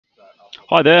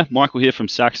Hi there, Michael here from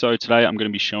Saxo. Today I'm going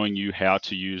to be showing you how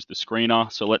to use the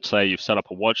screener. So let's say you've set up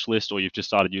a watch list or you've just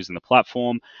started using the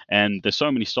platform and there's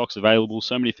so many stocks available,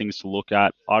 so many things to look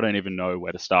at, I don't even know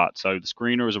where to start. So the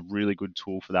screener is a really good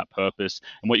tool for that purpose.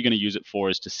 And what you're going to use it for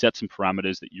is to set some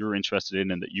parameters that you're interested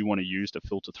in and that you want to use to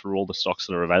filter through all the stocks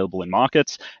that are available in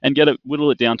markets and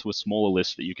whittle it down to a smaller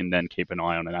list that you can then keep an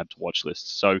eye on and add to watch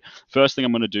lists. So first thing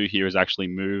I'm going to do here is actually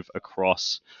move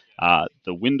across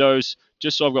the windows,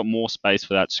 just so I've got more space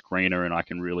for that screener and I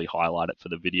can really highlight it for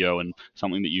the video, and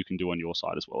something that you can do on your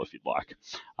side as well if you'd like.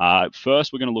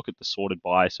 First, we're going to look at the sorted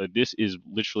by. So this is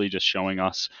literally just showing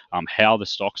us how the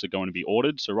stocks are going to be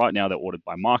ordered. So right now they're ordered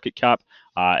by market cap,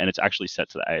 and it's actually set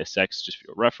to the ASX just for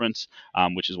your reference,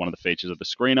 which is one of the features of the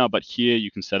screener. But here you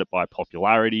can set it by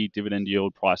popularity, dividend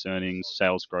yield, price earnings,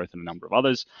 sales growth, and a number of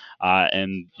others.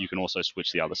 And you can also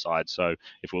switch the other side. So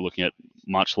if we're looking at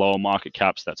much lower market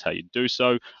caps, that's how you do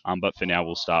so. But for now,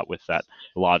 we'll start with that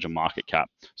larger market cap.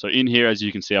 So in here, as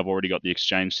you can see, I've already got the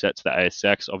exchange set to the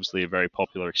ASX, obviously a very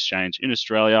popular exchange in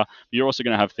Australia. But you're also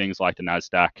going to have things like the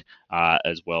NASDAQ,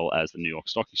 as well as the New York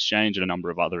Stock Exchange and a number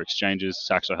of other exchanges.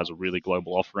 Saxo has a really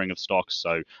global offering of stocks,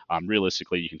 so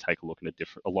realistically, you can take a look at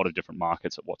a lot of different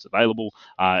markets at what's available,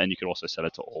 and you can also set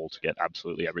it to all to get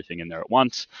absolutely everything in there at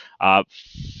once.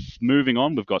 Moving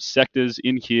on, we've got sectors.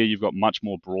 In here, you've got much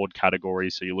more broad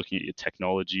categories, so you're looking at your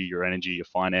technology, your energy, your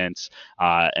finance,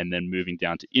 and then moving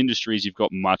down to industries, you've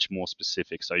got much more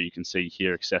specific. So you can see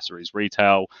here accessories,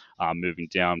 retail, moving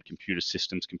down computer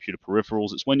systems, computer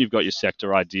peripherals. It's when you've got your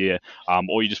sector idea,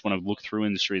 or you just want to look through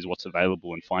industries, what's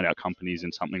available, and find out companies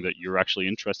in something that you're actually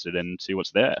interested in and see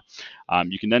what's there.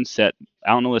 You can then set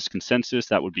analyst consensus,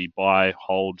 that would be buy,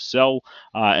 hold, sell,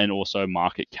 and also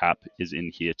market cap is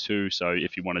in here too. So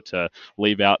if you wanted to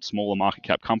leave out smaller market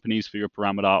cap companies for your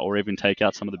parameter, or even take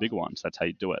out some of the big ones, that's how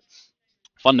you do it.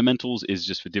 Fundamentals is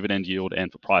just for dividend yield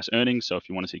and for price earnings. So if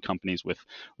you want to see companies with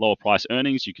lower price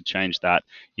earnings, you can change that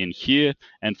in here.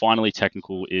 And finally,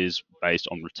 technical is based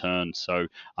on return. So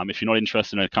if you're not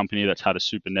interested in a company that's had a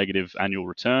super negative annual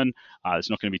return,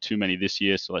 there's not going to be too many this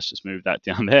year. So let's just move that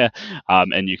down there.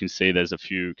 And you can see there's a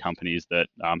few companies that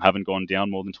haven't gone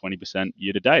down more than 20%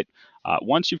 year to date.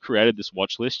 Once you've created this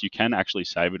watch list, you can actually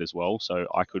save it as well. So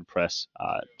I could press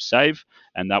save,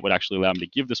 and that would actually allow me to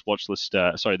give this watch list,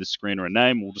 this screener a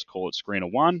name. We'll just call it screener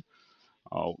 1.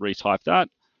 I'll retype that,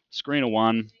 screener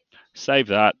 1, save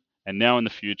that, and now in the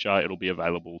future, it'll be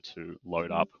available to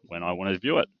load up when I want to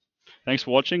view it. Thanks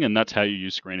for watching, and that's how you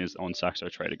use screeners on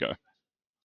SaxoTraderGo.